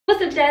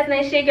up, Jazz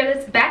Nation? Girl,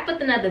 it's back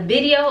with another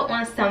video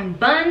on some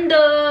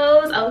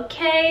bundles.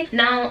 Okay,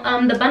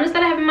 now the bundles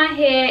that I have in my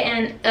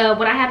head and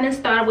what I have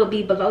installed will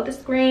be below the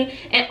screen,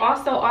 and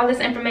also all this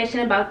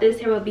information about this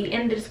here will be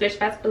in the description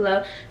box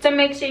below, so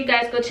make sure you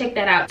guys go check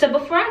that out. So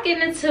before I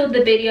get into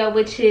the video,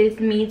 which is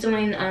me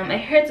doing a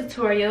hair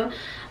tutorial,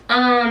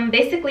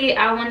 basically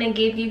I want to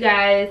give you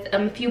guys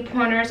a few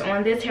pointers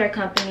on this hair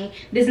company.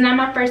 This is not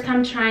my first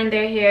time trying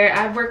their hair.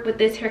 I've worked with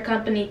this hair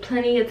company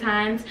plenty of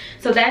times,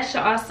 so that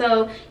should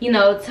also, you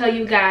know, tell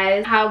you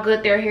guys how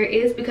good their hair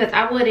is, because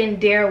I wouldn't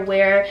dare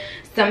wear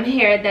some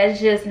hair that's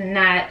just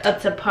not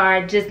up to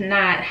par, just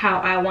not how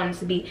I want it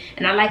to be.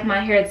 And I like my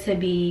hair to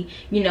be,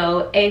 you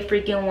know, a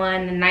freaking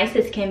one, the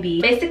nicest can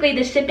be. Basically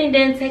the shipping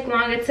didn't take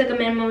long. It took a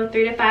minimum of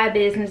 3 to 5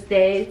 business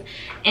days,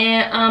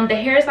 and the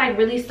hair is like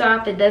really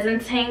soft. It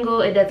doesn't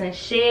tangle, it doesn't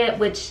shed,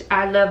 which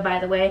I love, by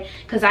the way,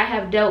 because I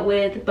have dealt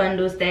with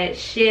bundles that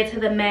shed to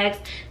the max,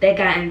 that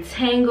got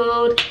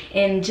entangled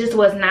and just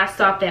was not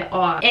soft at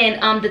all.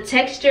 And the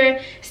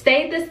texture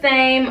stayed the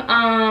same.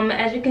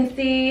 As you can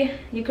see,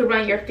 you could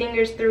run your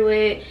fingers through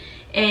it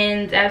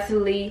and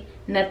absolutely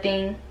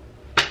nothing,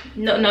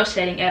 no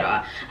shedding at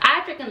all.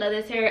 I freaking love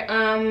this hair.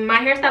 My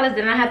hairstylist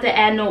did not have to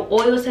add no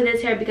oils to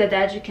this hair, because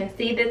as you can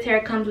see, this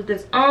hair comes with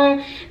its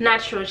own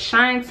natural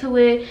shine to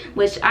it,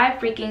 which I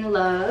freaking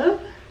love.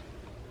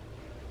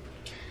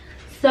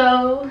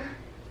 So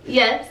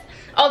yes.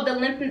 Oh, the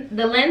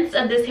length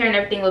of this hair and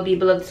everything will be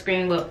below the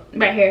screen, well,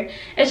 right here,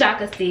 as y'all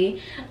can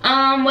see.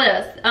 What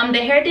else? The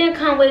hair didn't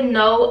come with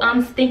no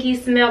stinky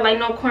smell, like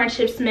no corn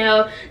chip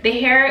smell. The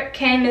hair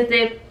came as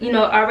if, you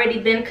know, already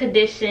been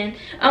conditioned,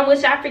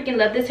 which I freaking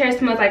love. This hair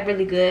smells like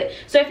really good.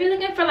 So if you're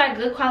looking for like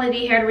good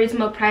quality hair at a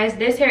reasonable price,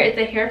 this hair is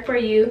the hair for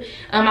you.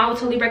 I would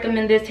totally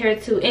recommend this hair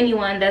to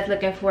anyone that's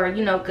looking for,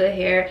 you know, good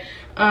hair.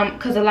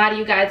 Because a lot of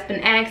you guys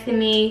been asking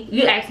me,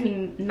 you asked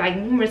me like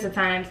numerous of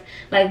times,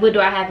 like, what do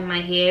I have in my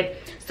head?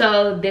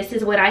 So this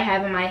is what I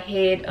have in my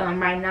head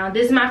right now.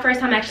 This is my first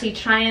time actually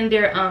trying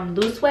their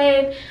loose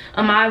wave.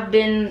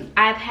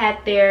 I've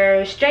had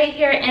their straight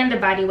hair and the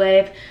body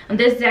wave.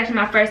 This is actually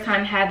my first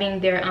time having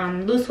their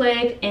loose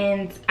wave,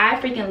 and I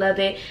freaking love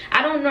it.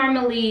 I don't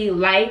normally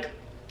like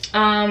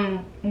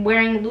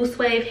wearing loose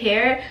wave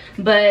hair,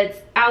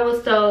 but I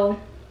will so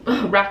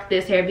rock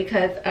this hair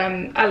because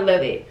I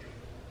love it.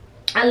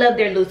 I love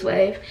their loose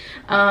wave.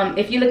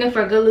 If you're looking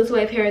for a good loose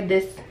wave hair,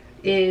 this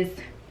is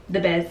the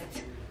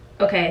best.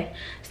 Okay,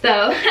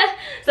 so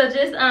so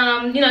just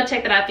you know,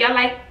 check that out. If y'all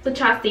like what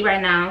y'all see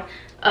right now,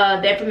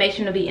 the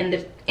information will be in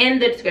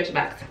the description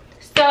box.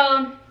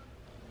 So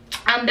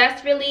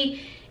that's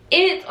really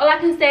it. All I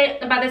can say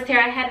about this hair.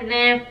 I had it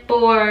in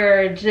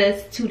for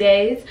just 2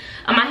 days.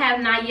 I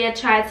have not yet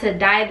tried to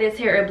dye this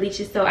hair or bleach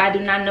it, so I do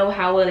not know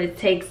how well it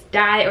takes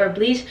dye or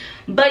bleach,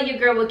 but your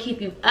girl will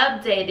keep you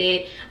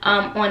updated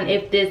on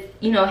if this,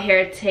 you know,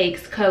 hair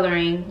takes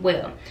coloring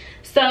well.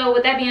 So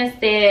with that being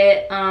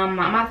said, I'm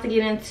about to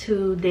get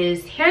into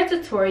this hair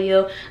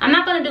tutorial. I'm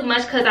not going to do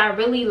much because I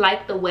really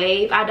like the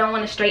wave. I don't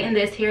want to straighten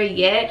this hair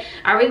yet.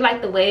 I really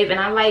like the wave,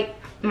 and I like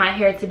my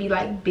hair to be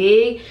like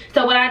big.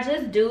 So what I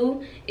just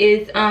do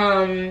is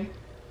I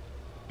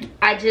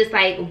just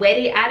like wet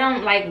it. I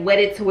don't like wet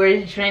it to where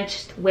it's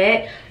drenched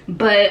wet,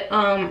 but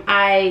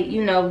I,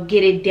 you know,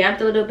 get it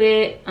damped a little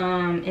bit,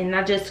 and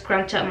I just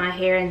scrunch up my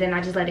hair, and then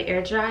I just let it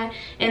air dry,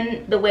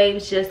 and the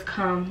waves just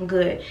come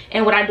good.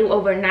 And what I do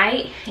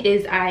overnight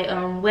is I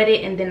wet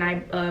it, and then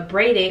I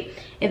braid it,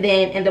 and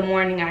then in the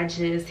morning I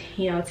just,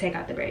 you know, take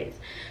out the braids.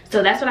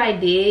 So that's what I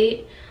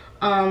did.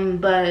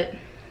 But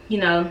you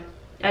know,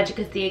 as you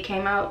can see, it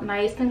came out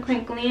nice and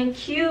crinkly and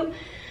cute.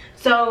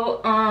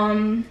 So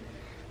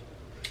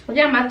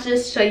yeah, I'm about to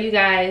just show you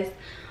guys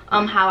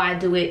how I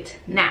do it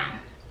now.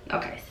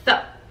 Okay, so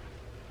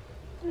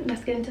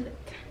let's get into it.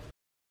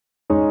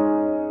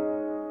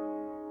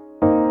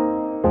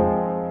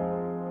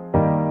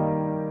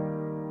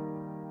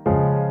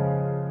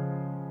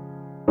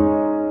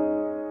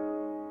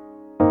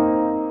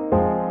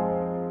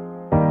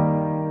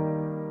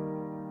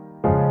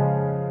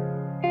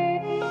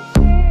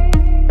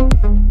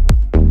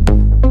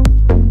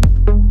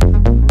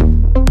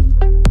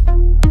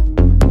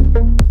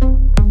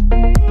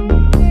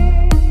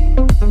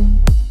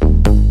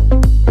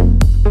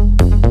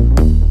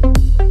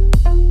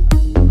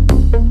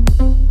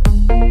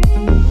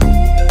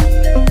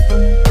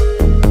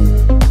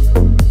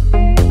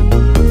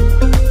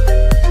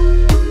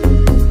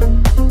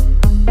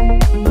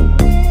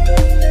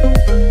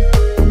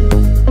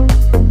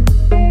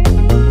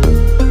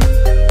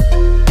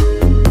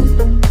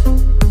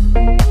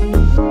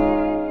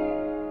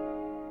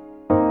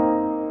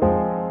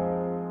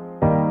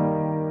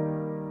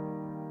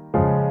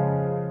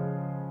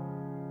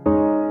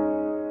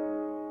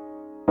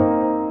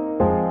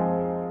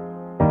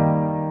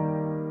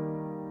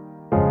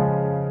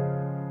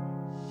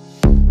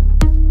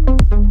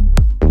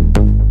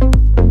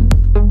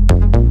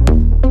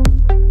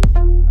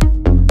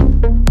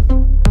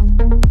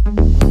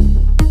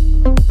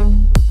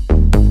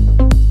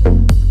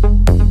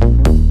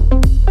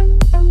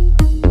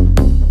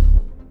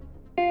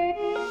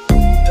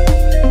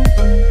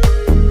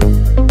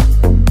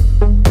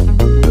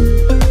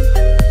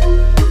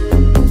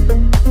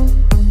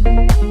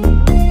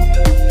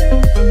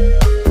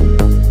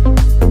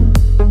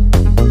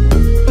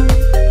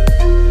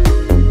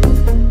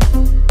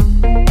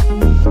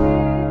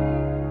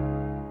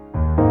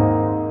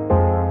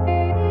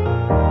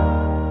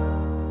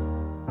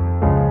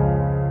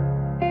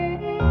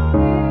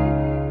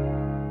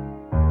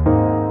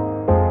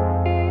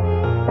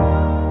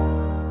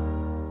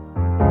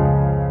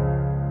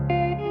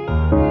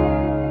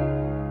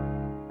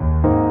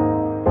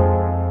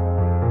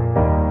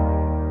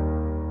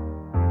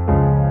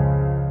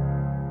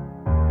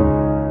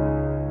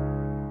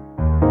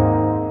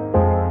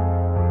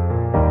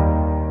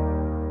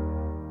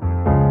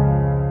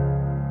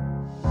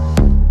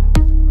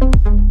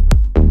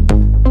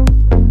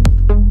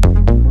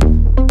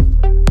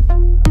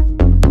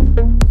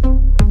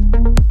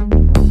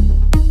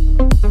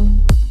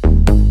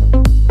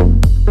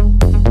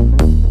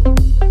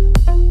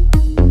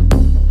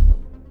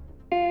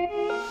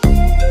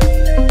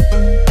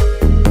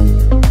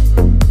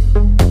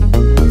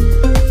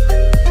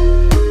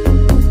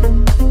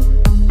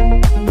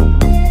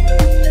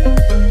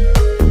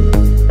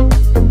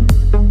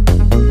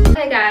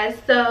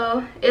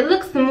 so it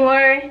looks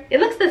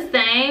the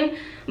same,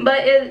 but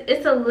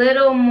it's a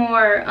little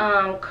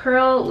more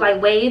curl,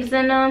 like waves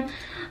in them.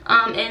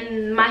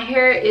 And my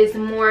hair is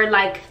more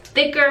like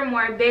thicker,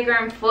 more bigger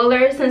and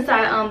fuller since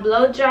I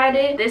blow dried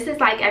it. This is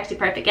like actually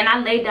perfect, and I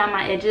laid down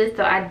my edges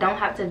so I don't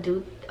have to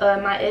do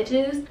my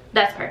edges.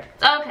 That's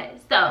perfect. Okay,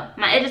 so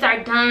my edges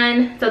are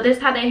done. So this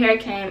is how the hair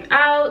came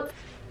out.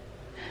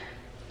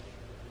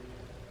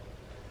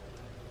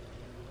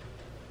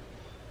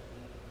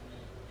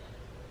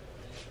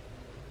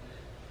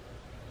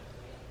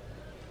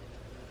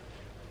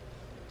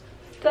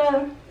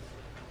 So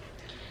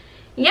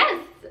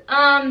yes,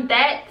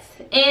 that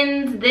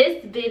ends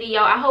this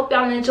video. I hope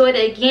y'all enjoyed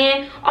it.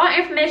 Again, all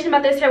information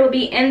about this hair will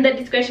be in the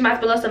description box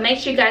below, so make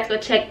sure you guys go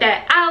check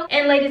that out.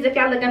 And ladies, if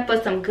y'all looking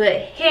for some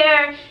good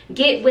hair,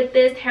 get with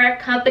this hair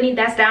company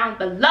that's down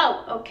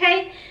below.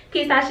 Okay,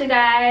 peace out, you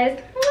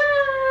guys.